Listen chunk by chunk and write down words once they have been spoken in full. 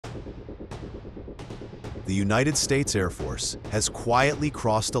the United States Air Force has quietly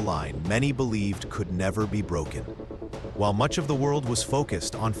crossed a line many believed could never be broken. While much of the world was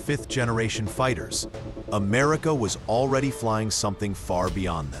focused on fifth-generation fighters, America was already flying something far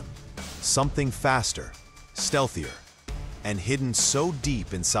beyond them. Something faster, stealthier, and hidden so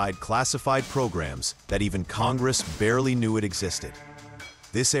deep inside classified programs that even Congress barely knew it existed.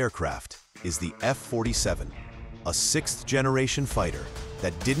 This aircraft is the F-47, a sixth-generation fighter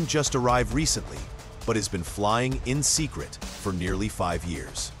that didn't just arrive recently, but has been flying in secret for nearly 5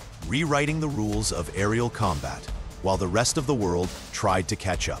 years, rewriting the rules of aerial combat while the rest of the world tried to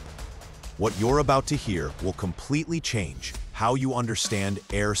catch up. What you're about to hear will completely change how you understand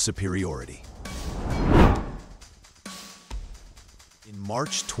air superiority. In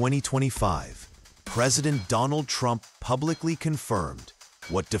March 2025, President Donald Trump publicly confirmed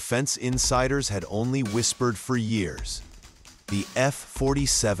what defense insiders had only whispered for years. The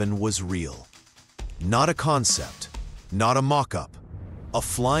F-47 was real. Not a concept, not a mock-up, a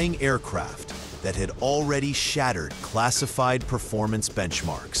flying aircraft that had already shattered classified performance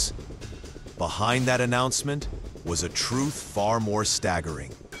benchmarks. Behind that announcement was a truth far more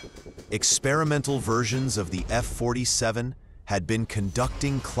staggering. Experimental versions of the F-47 had been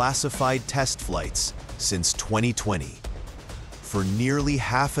conducting classified test flights since 2020. For nearly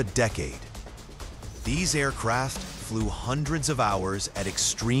half a decade, these aircraft flew hundreds of hours at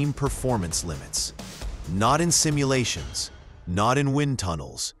extreme performance limits, not in simulations, not in wind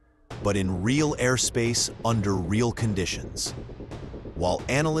tunnels, but in real airspace under real conditions. While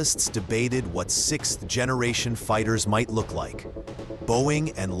analysts debated what sixth-generation fighters might look like,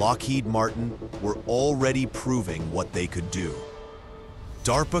 Boeing and Lockheed Martin were already proving what they could do.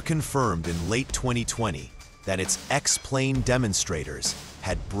 DARPA confirmed in late 2020 that its X-plane demonstrators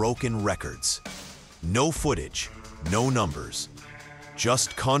had broken records. No footage, no numbers,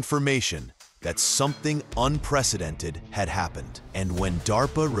 just confirmation that something unprecedented had happened. And when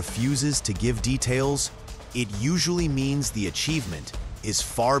DARPA refuses to give details, it usually means the achievement is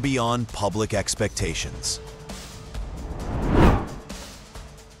far beyond public expectations.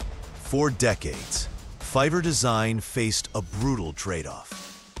 For decades, fighter design faced a brutal trade-off.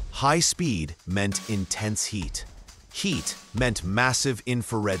 High speed meant intense heat. Heat meant massive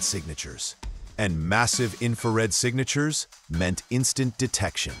infrared signatures. And massive infrared signatures meant instant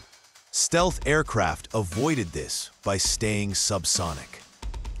detection. Stealth aircraft avoided this by staying subsonic.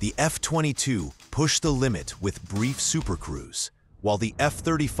 The F-22 pushed the limit with brief supercruise, while the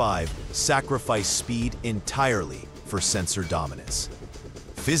F-35 sacrificed speed entirely for sensor dominance.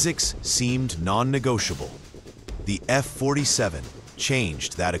 Physics seemed non-negotiable. The F-47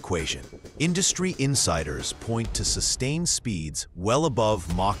 changed that equation. Industry insiders point to sustained speeds well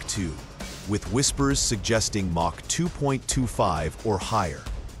above Mach 2, with whispers suggesting Mach 2.25 or higher,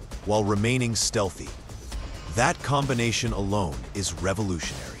 while remaining stealthy. That combination alone is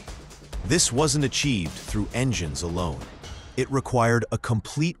revolutionary. This wasn't achieved through engines alone. It required a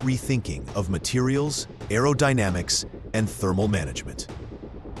complete rethinking of materials, aerodynamics, and thermal management.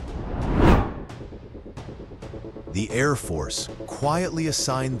 The Air Force quietly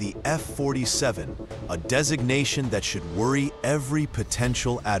assigned the F-47 a designation that should worry every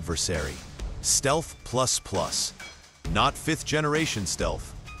potential adversary. Stealth plus. Not fifth-generation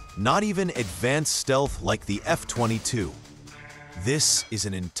stealth. Not even advanced stealth like the F-22. This is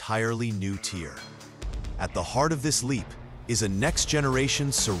an entirely new tier. At the heart of this leap is a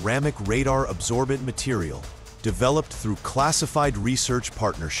next-generation ceramic radar-absorbent material developed through classified research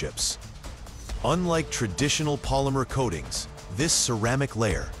partnerships. Unlike traditional polymer coatings, this ceramic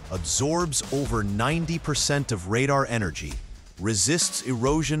layer absorbs over 90% of radar energy, resists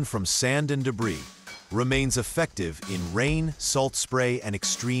erosion from sand and debris, remains effective in rain, salt spray, and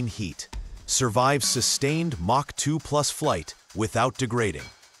extreme heat, survives sustained Mach 2+ flight without degrading.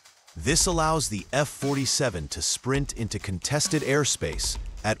 This allows the F-47 to sprint into contested airspace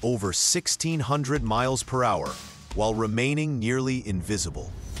at over 1,600 miles per hour while remaining nearly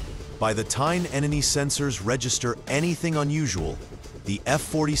invisible. By the time enemy sensors register anything unusual, the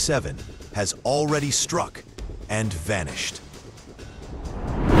F-47 has already struck and vanished.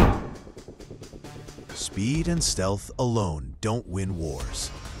 Speed and stealth alone don't win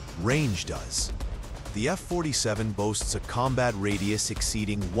wars. Range does. The F-47 boasts a combat radius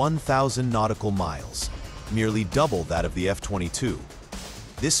exceeding 1,000 nautical miles, nearly double that of the F-22.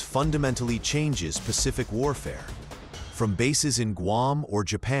 This fundamentally changes Pacific warfare. From bases in Guam or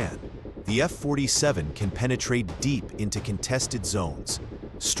Japan, the F-47 can penetrate deep into contested zones,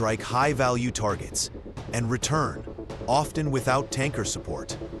 strike high-value targets, and return, often without tanker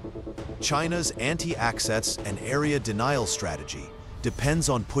support. China's anti-access and area denial strategy depends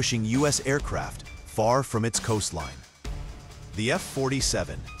on pushing U.S. aircraft far from its coastline. The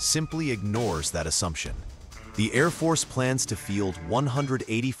F-47 simply ignores that assumption. The Air Force plans to field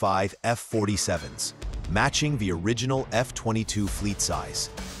 185 F-47s, matching the original F-22 fleet size.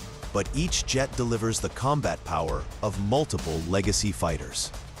 But each jet delivers the combat power of multiple legacy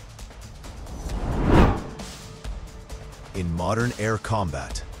fighters. In modern air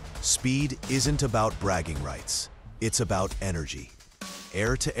combat, speed isn't about bragging rights. It's about energy.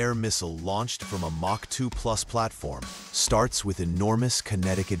 Air-to-air missile launched from a Mach 2+ platform starts with enormous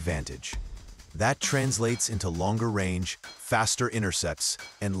kinetic advantage. That translates into longer range, faster intercepts,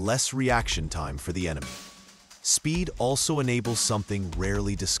 and less reaction time for the enemy. Speed also enables something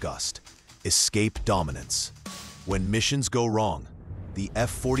rarely discussed: escape dominance. When missions go wrong, the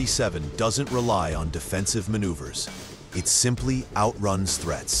F-47 doesn't rely on defensive maneuvers. It simply outruns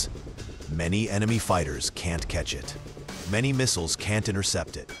threats. Many enemy fighters can't catch it. Many missiles can't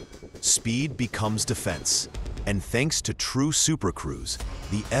intercept it. Speed becomes defense. And thanks to true supercruise,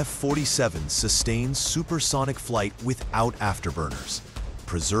 the F-47 sustains supersonic flight without afterburners,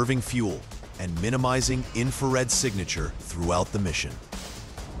 preserving fuel and minimizing infrared signature throughout the mission.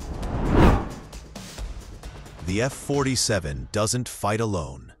 The F-47 doesn't fight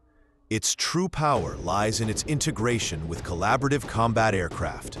alone. Its true power lies in its integration with collaborative combat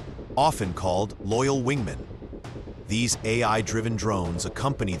aircraft, often called loyal wingmen. These AI-driven drones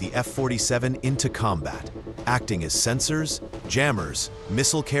accompany the F-47 into combat, acting as sensors, jammers,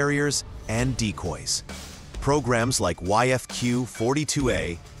 missile carriers, and decoys. Programs like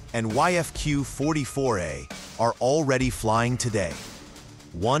YFQ-42A and YFQ-44A are already flying today.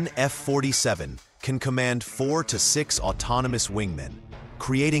 One F-47 can command 4 to 6 autonomous wingmen,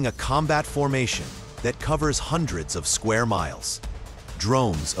 creating a combat formation that covers hundreds of square miles.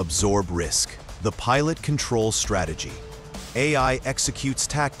 Drones absorb risk. The pilot controls strategy. AI executes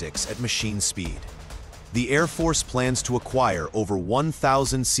tactics at machine speed. The Air Force plans to acquire over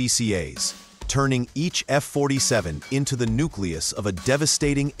 1,000 CCAs, turning each F-47 into the nucleus of a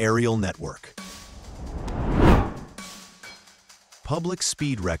devastating aerial network. Public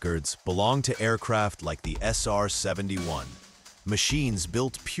speed records belong to aircraft like the SR-71, machines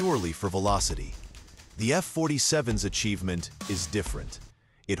built purely for velocity. The F-47's achievement is different.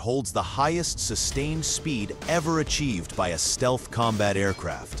 It holds the highest sustained speed ever achieved by a stealth combat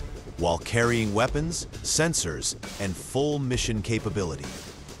aircraft, while carrying weapons, sensors, and full mission capability.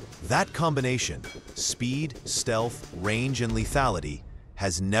 That combination, speed, stealth, range, and lethality,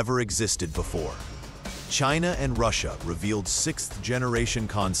 has never existed before. China and Russia revealed 6th-generation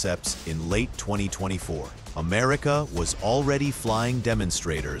concepts in late 2024. America was already flying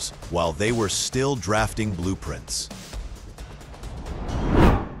demonstrators while they were still drafting blueprints.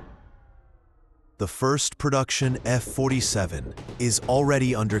 The first production F-47 is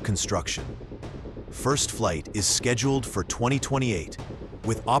already under construction. First flight is scheduled for 2028,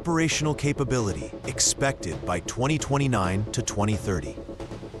 with operational capability expected by 2029 to 2030.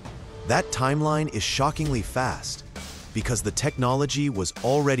 That timeline is shockingly fast because the technology was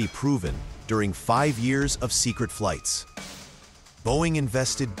already proven during 5 years of secret flights. Boeing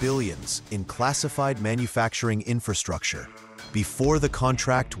invested billions in classified manufacturing infrastructure before the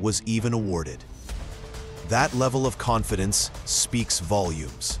contract was even awarded. That level of confidence speaks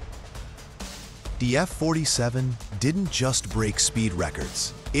volumes. The F-47 didn't just break speed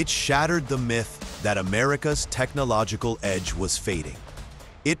records. It shattered the myth that America's technological edge was fading.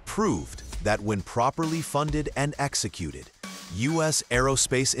 It proved that when properly funded and executed, U.S.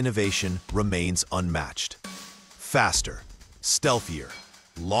 aerospace innovation remains unmatched. Faster, stealthier,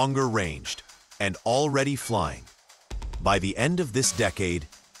 longer ranged, and already flying. By the end of this decade,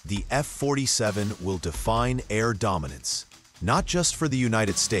 the F-47 will define air dominance, not just for the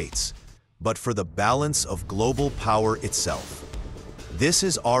United States, but for the balance of global power itself. This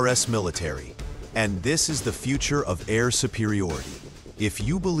is RS Military, and this is the future of air superiority. If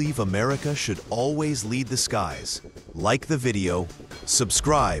you believe America should always lead the skies, like the video,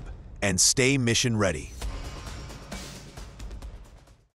 subscribe, and stay mission ready.